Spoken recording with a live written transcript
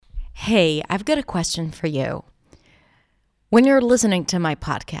Hey, I've got a question for you. When you're listening to my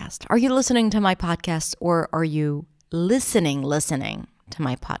podcast, are you listening to my podcast or are you listening to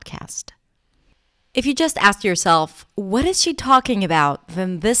my podcast? If you just ask yourself, what is she talking about?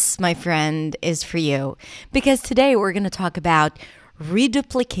 Then this, my friend, is for you. Because today we're going to talk about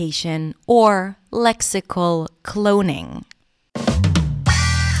reduplication or lexical cloning.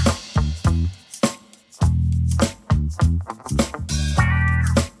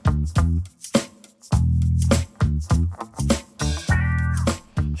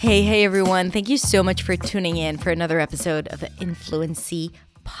 Hey everyone. Thank you so much for tuning in for another episode of the Influency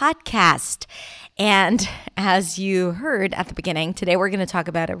Podcast. And as you heard at the beginning, today we're going to talk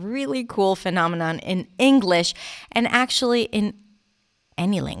about a really cool phenomenon in English and actually in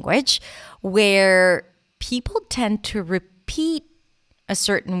any language where people tend to repeat a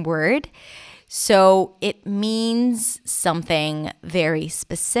certain word. So it means something very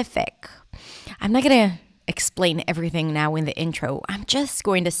specific. I'm not going to explain everything now in the intro. I'm just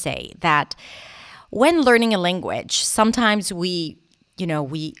going to say that when learning a language, sometimes we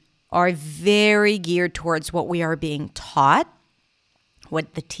are very geared towards what we are being taught,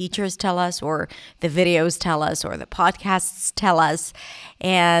 what the teachers tell us or the videos tell us or the podcasts tell us,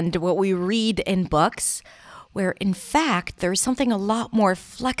 and what we read in books, where in fact there's something a lot more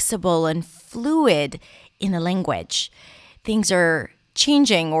flexible and fluid in a language. Things are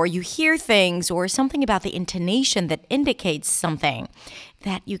changing, or you hear things or something about the intonation that indicates something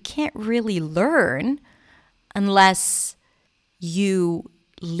that you can't really learn unless you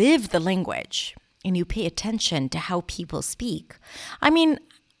live the language and you pay attention to how people speak. I mean,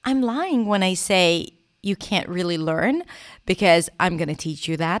 I'm lying when I say you can't really learn, because I'm going to teach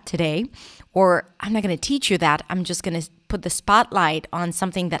you that today. Or I'm not going to teach you that. I'm just going to put the spotlight on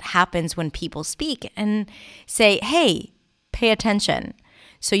something that happens when people speak and say, hey, pay attention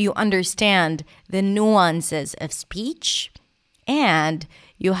so you understand the nuances of speech and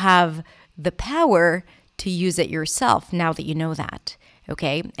you have the power to use it yourself now that you know that,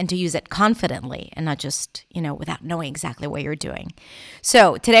 okay? And to use it confidently and not just, without knowing exactly what you're doing.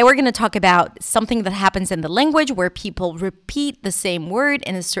 So today we're going to talk about something that happens in the language where people repeat the same word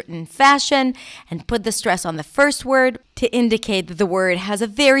in a certain fashion and put the stress on the first word to indicate that the word has a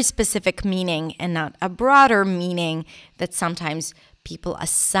very specific meaning and not a broader meaning that sometimes people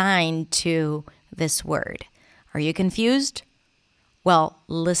assign to this word. Are you confused? Well,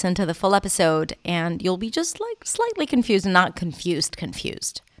 listen to the full episode and you'll be just like slightly confused and not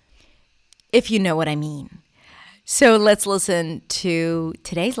confused, if you know what I mean. So let's listen to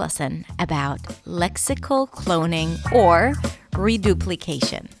today's lesson about lexical cloning or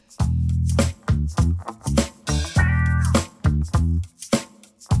reduplication.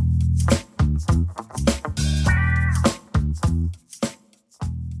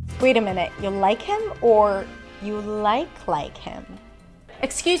 Wait a minute, you like him or you like him?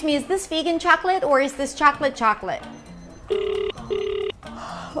 Excuse me, is this vegan chocolate or is this chocolate?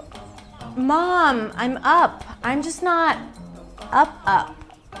 Mom, I'm up. I'm just not up.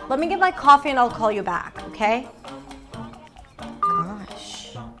 Let me get my coffee and I'll call you back, okay?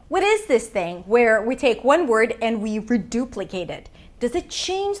 Gosh. What is this thing where we take one word and we reduplicate it? Does it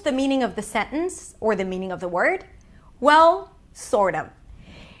change the meaning of the sentence or the meaning of the word? Well, sort of.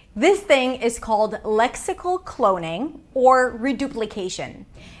 This thing is called lexical cloning or reduplication.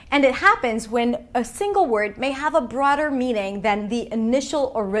 And it happens when a single word may have a broader meaning than the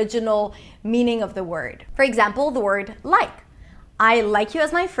initial original meaning of the word. For example, the word like. I like you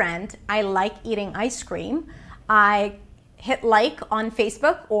as my friend. I like eating ice cream. I hit like on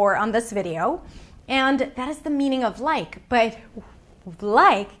Facebook or on this video. And that is the meaning of like. But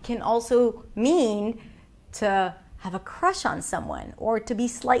like can also mean to have a crush on someone or to be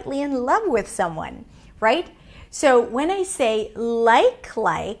slightly in love with someone, right? So when I say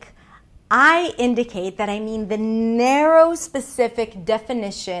like, I indicate that I mean the narrow specific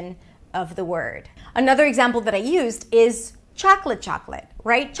definition of the word. Another example that I used is chocolate,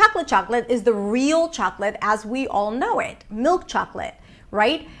 right? Chocolate is the real chocolate as we all know it. Milk chocolate,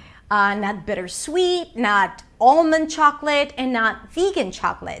 right? Not bittersweet, not almond chocolate, and not vegan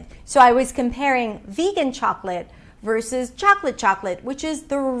chocolate. So I was comparing vegan chocolate versus chocolate, which is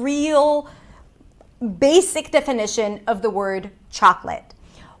the real basic definition of the word chocolate.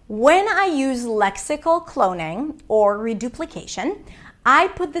 When I use lexical cloning or reduplication, I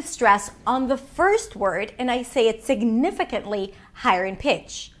put the stress on the first word and I say it significantly higher in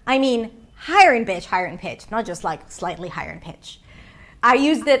pitch. I mean higher in pitch, not just like slightly higher in pitch. I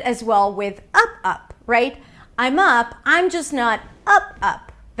used it as well with up, right? I'm up, I'm just not up.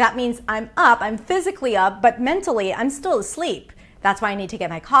 That means I'm up, I'm physically up, but mentally I'm still asleep. That's why I need to get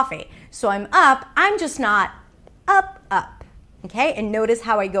my coffee. So I'm up, I'm just not up, up. Okay, and notice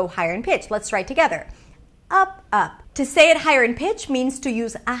how I go higher in pitch. Let's try it together. Up, up. To say it higher in pitch means to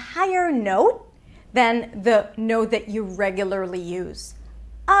use a higher note than the note that you regularly use.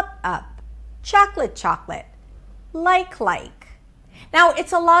 Up, up. Chocolate, chocolate. Like. Now,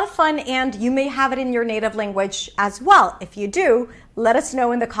 it's a lot of fun, and you may have it in your native language as well. If you do, let us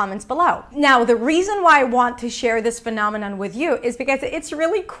know in the comments below. Now, the reason why I want to share this phenomenon with you is because it's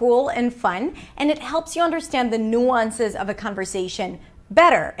really cool and fun, and it helps you understand the nuances of a conversation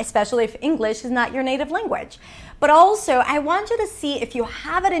better, especially if English is not your native language. But also, I want you to see if you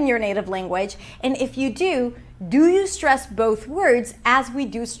have it in your native language, and if you do you stress both words as we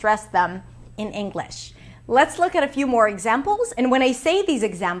do stress them in English? Let's look at a few more examples, and when I say these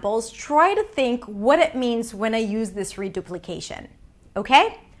examples, try to think what it means when I use this reduplication.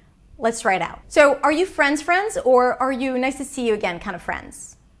 Okay? Let's try it out. So, are you friends, or are you nice to see you again kind of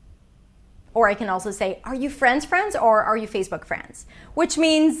friends? Or I can also say, are you friends, or are you Facebook friends? Which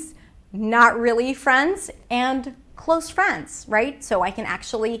means not really friends and close friends, right? So I can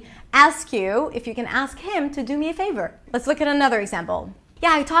actually ask you if you can ask him to do me a favor. Let's look at another example.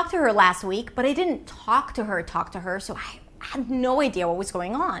 Yeah, I talked to her last week, but I didn't talk to her, so I had no idea what was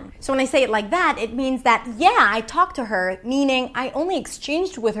going on. So when I say it like that, it means that, yeah, I talked to her, meaning I only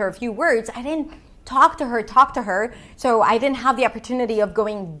exchanged with her a few words. I didn't talk to her, so I didn't have the opportunity of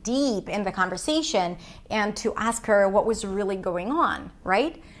going deep in the conversation and to ask her what was really going on,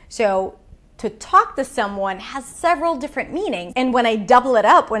 right? So to talk to someone has several different meanings. And when I double it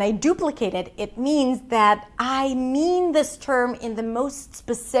up, when I duplicate it, it means that I mean this term in the most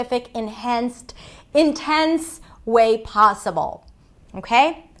specific, enhanced, intense way possible.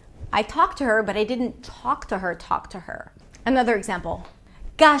 Okay? I talked to her, but I didn't talk to her. Another example.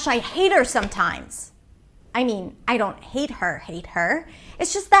 Gosh, I hate her sometimes. I mean, I don't hate her.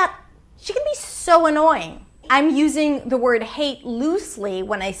 It's just that she can be so annoying. I'm using the word hate loosely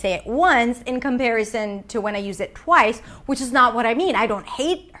when I say it once in comparison to when I use it twice, which is not what I mean. I don't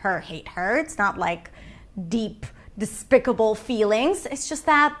hate her. It's not like deep, despicable feelings. It's just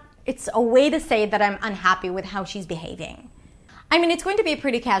that it's a way to say that I'm unhappy with how she's behaving. I mean, it's going to be a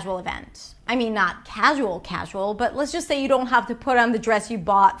pretty casual event. I mean, not casual, but let's just say you don't have to put on the dress you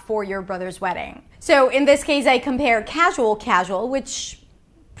bought for your brother's wedding. So in this case, I compare casual, which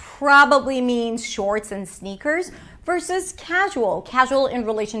probably means shorts and sneakers, versus casual in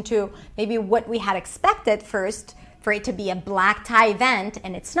relation to maybe what we had expected first for it to be a black tie event,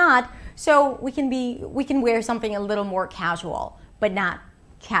 and it's not. So we can wear something a little more casual, but not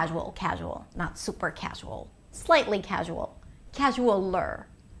casual, not super casual, slightly casual, casualer,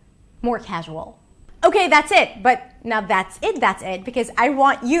 more casual. Okay, that's it. But now that's it, because I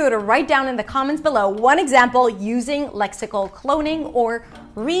want you to write down in the comments below one example using lexical cloning or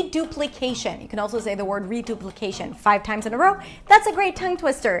reduplication. You can also say the word reduplication 5 times in a row. That's a great tongue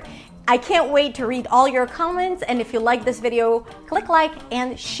twister. I can't wait to read all your comments, and if you like this video, click like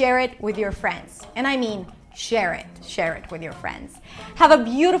and share it with your friends. And I mean share it with your friends. Have a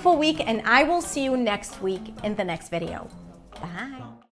beautiful week, and I will see you next week in the next video. Bye.